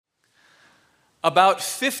About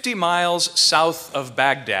 50 miles south of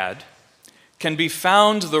Baghdad can be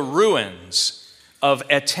found the ruins of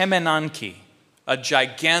Etemenanki, a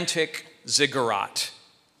gigantic ziggurat.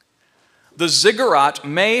 The ziggurat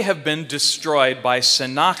may have been destroyed by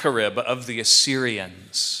Sennacherib of the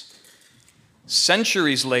Assyrians.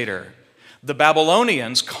 Centuries later, the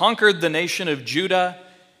Babylonians conquered the nation of Judah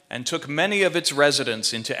and took many of its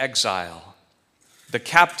residents into exile. The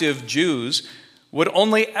captive Jews would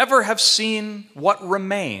only ever have seen what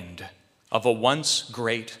remained of a once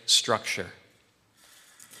great structure.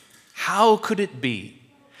 How could it be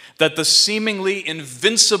that the seemingly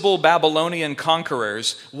invincible Babylonian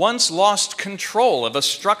conquerors once lost control of a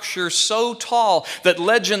structure so tall that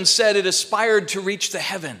legend said it aspired to reach the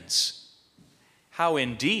heavens? How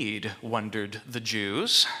indeed, wondered the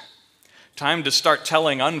Jews. Time to start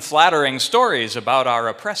telling unflattering stories about our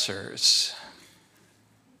oppressors.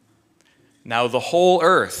 Now the whole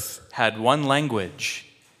earth had one language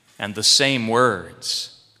and the same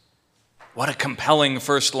words. What a compelling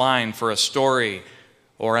first line for a story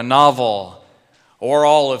or a novel or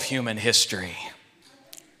all of human history.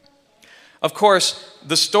 Of course,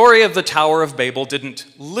 the story of the Tower of Babel didn't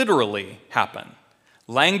literally happen.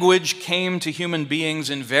 Language came to human beings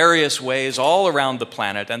in various ways all around the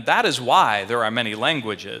planet, and that is why there are many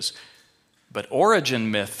languages. But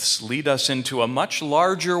origin myths lead us into a much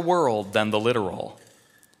larger world than the literal.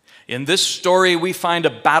 In this story, we find a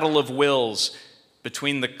battle of wills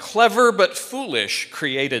between the clever but foolish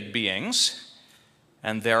created beings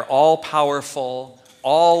and their all-powerful,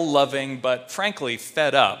 all-loving, but frankly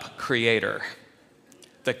fed-up creator.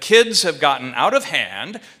 The kids have gotten out of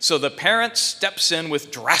hand, so the parent steps in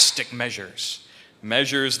with drastic measures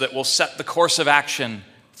that will set the course of action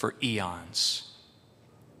for eons.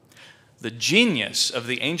 The genius of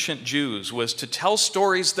the ancient Jews was to tell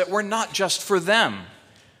stories that were not just for them,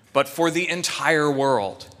 but for the entire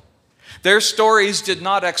world. Their stories did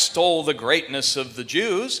not extol the greatness of the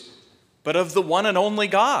Jews, but of the one and only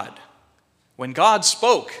God. When God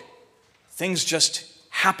spoke, things just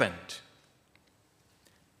happened.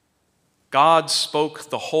 God spoke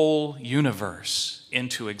the whole universe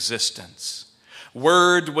into existence.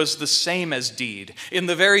 Word was the same as deed. In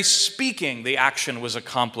the very speaking, the action was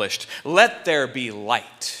accomplished. Let there be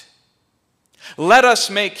light. Let us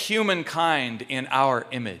make humankind in our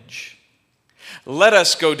image. Let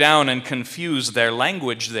us go down and confuse their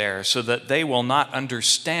language there so that they will not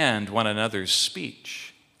understand one another's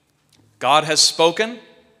speech. God has spoken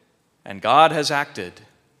and God has acted.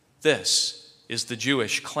 This is the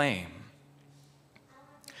Jewish claim.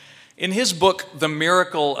 In his book, The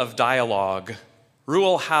Miracle of Dialogue,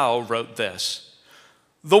 Ruel Howe wrote this: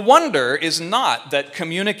 "The wonder is not that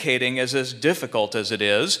communicating is as difficult as it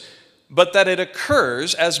is, but that it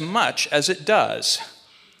occurs as much as it does."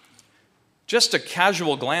 Just a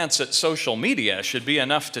casual glance at social media should be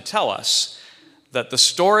enough to tell us that the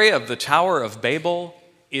story of the Tower of Babel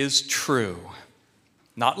is true.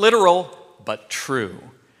 Not literal, but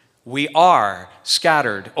true. We are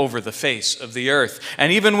scattered over the face of the earth.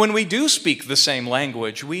 And even when we do speak the same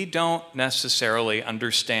language, we don't necessarily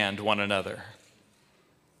understand one another.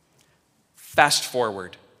 Fast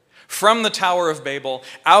forward from the Tower of Babel,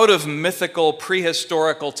 out of mythical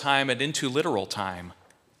prehistorical time and into literal time.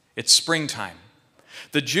 It's springtime.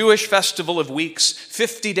 The Jewish festival of weeks,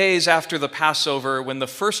 50 days after the Passover, when the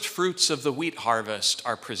first fruits of the wheat harvest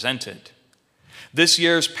are presented. This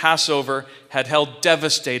year's Passover had held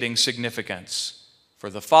devastating significance for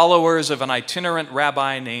the followers of an itinerant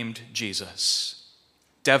rabbi named Jesus.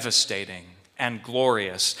 Devastating and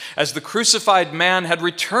glorious, as the crucified man had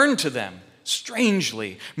returned to them,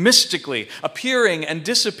 strangely, mystically, appearing and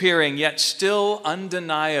disappearing, yet still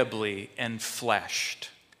undeniably enfleshed.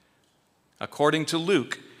 According to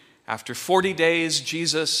Luke, after 40 days,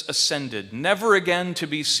 Jesus ascended, never again to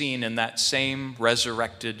be seen in that same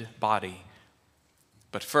resurrected body.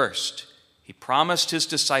 But first, he promised his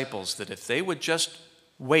disciples that if they would just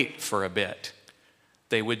wait for a bit,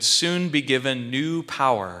 they would soon be given new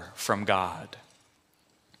power from God.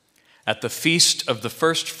 At the Feast of the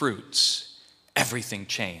First Fruits, everything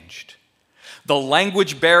changed. The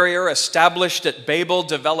language barrier established at Babel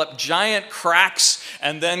developed giant cracks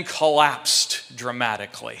and then collapsed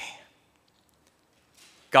dramatically.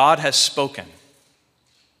 God has spoken,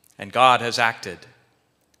 and God has acted.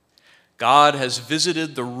 God has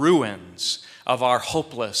visited the ruins of our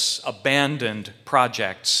hopeless, abandoned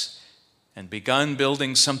projects and begun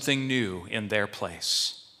building something new in their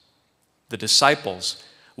place. The disciples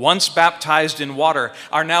once baptized in water,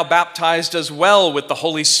 are now baptized as well with the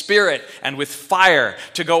Holy Spirit and with fire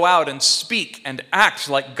to go out and speak and act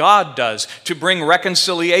like God does, to bring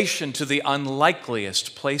reconciliation to the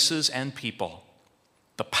unlikeliest places and people.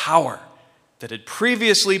 The power that had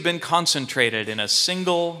previously been concentrated in a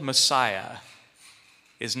single Messiah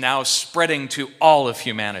is now spreading to all of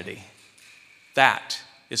humanity. That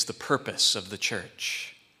is the purpose of the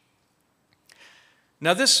church.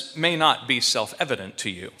 Now, this may not be self-evident to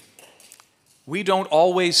you. We don't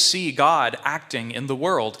always see God acting in the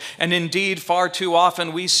world, and indeed, far too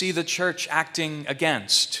often we see the church acting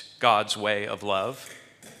against God's way of love.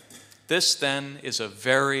 This, then, is a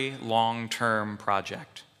very long-term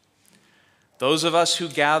project. Those of us who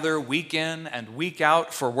gather week in and week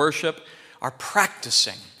out for worship are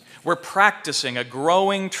practicing. We're practicing a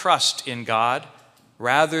growing trust in God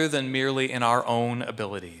rather than merely in our own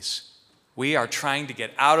abilities. We are trying to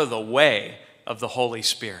get out of the way of the Holy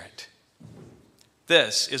Spirit.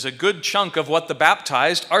 This is a good chunk of what the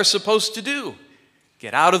baptized are supposed to do.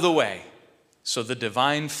 Get out of the way so the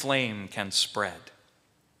divine flame can spread.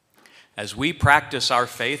 As we practice our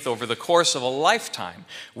faith over the course of a lifetime,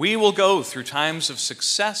 we will go through times of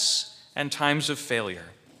success and times of failure,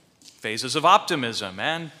 phases of optimism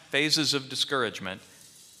and phases of discouragement,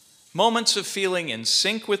 moments of feeling in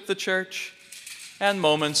sync with the church, and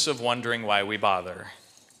moments of wondering why we bother.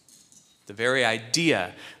 The very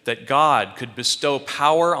idea that God could bestow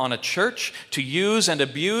power on a church to use and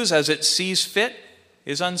abuse as it sees fit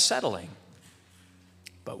is unsettling.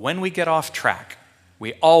 But when we get off track,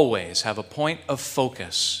 we always have a point of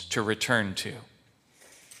focus to return to.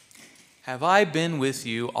 Have I been with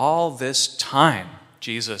you all this time,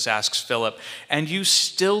 Jesus asks Philip, and you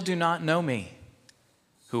still do not know me?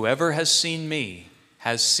 Whoever has seen me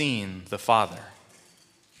has seen the Father.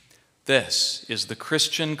 This is the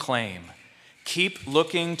Christian claim. Keep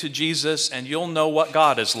looking to Jesus and you'll know what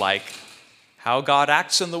God is like, how God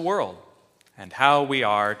acts in the world, and how we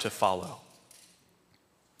are to follow.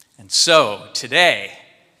 And so, today,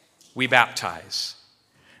 we baptize.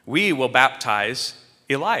 We will baptize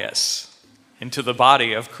Elias into the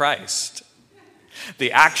body of Christ.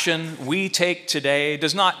 The action we take today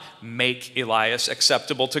does not make Elias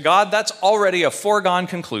acceptable to God. That's already a foregone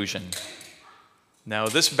conclusion. No,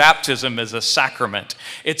 this baptism is a sacrament.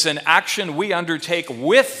 It's an action we undertake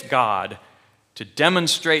with God to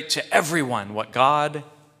demonstrate to everyone what God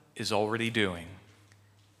is already doing.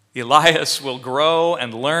 Elias will grow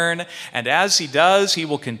and learn, and as he does, he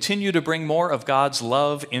will continue to bring more of God's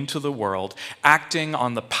love into the world, acting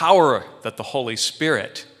on the power that the Holy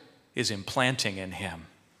Spirit is implanting in him.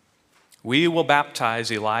 We will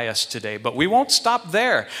baptize Elias today, but we won't stop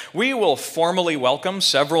there. We will formally welcome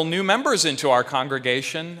several new members into our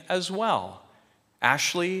congregation as well.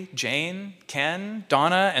 Ashley, Jane, Ken,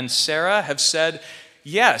 Donna, and Sarah have said,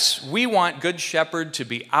 yes, we want Good Shepherd to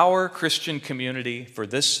be our Christian community for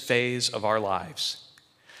this phase of our lives.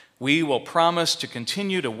 We will promise to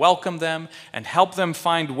continue to welcome them and help them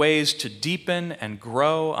find ways to deepen and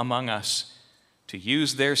grow among us, to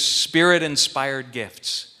use their Spirit-inspired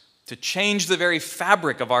gifts to change the very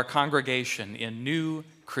fabric of our congregation in new,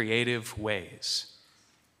 creative ways.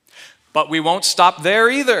 But we won't stop there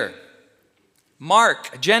either.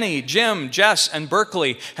 Mark, Jenny, Jim, Jess, and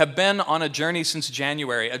Berkeley have been on a journey since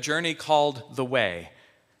January, a journey called The Way,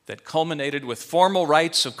 that culminated with formal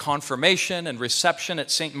rites of confirmation and reception at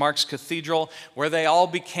St. Mark's Cathedral, where they all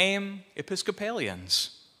became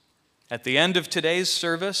Episcopalians. At the end of today's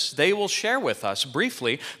service, they will share with us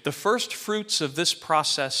briefly the first fruits of this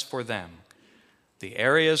process for them, the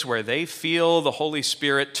areas where they feel the Holy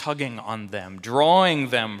Spirit tugging on them, drawing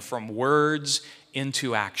them from words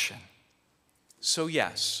into action. So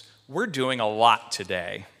yes, we're doing a lot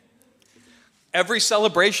today. Every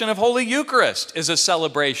celebration of Holy Eucharist is a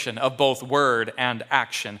celebration of both word and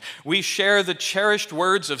action. We share the cherished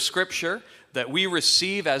words of Scripture that we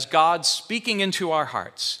receive as God speaking into our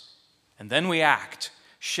hearts. And then we act,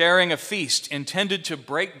 sharing a feast intended to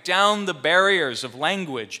break down the barriers of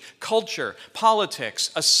language, culture,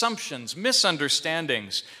 politics, assumptions,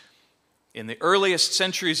 misunderstandings. In the earliest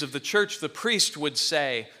centuries of the church, the priest would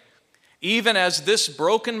say, even as this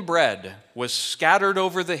broken bread was scattered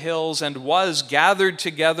over the hills and was gathered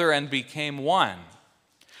together and became one,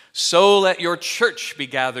 so let your church be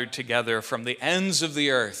gathered together from the ends of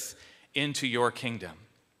the earth into your kingdom.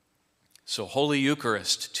 So Holy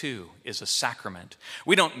Eucharist, too, is a sacrament.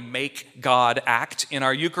 We don't make God act in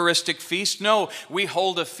our Eucharistic feast. No, we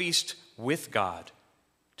hold a feast with God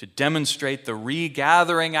to demonstrate the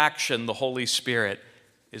regathering action the Holy Spirit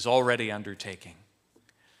is already undertaking.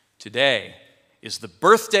 Today is the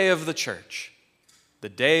birthday of the church, the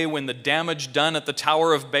day when the damage done at the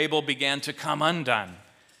Tower of Babel began to come undone,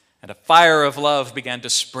 and a fire of love began to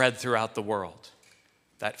spread throughout the world.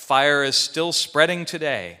 That fire is still spreading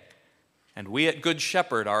today, and we at Good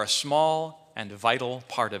Shepherd are a small and vital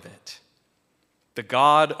part of it. The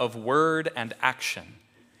God of word and action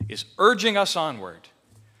is urging us onward.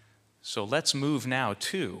 So let's move now,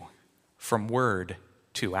 too, from word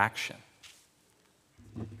to action.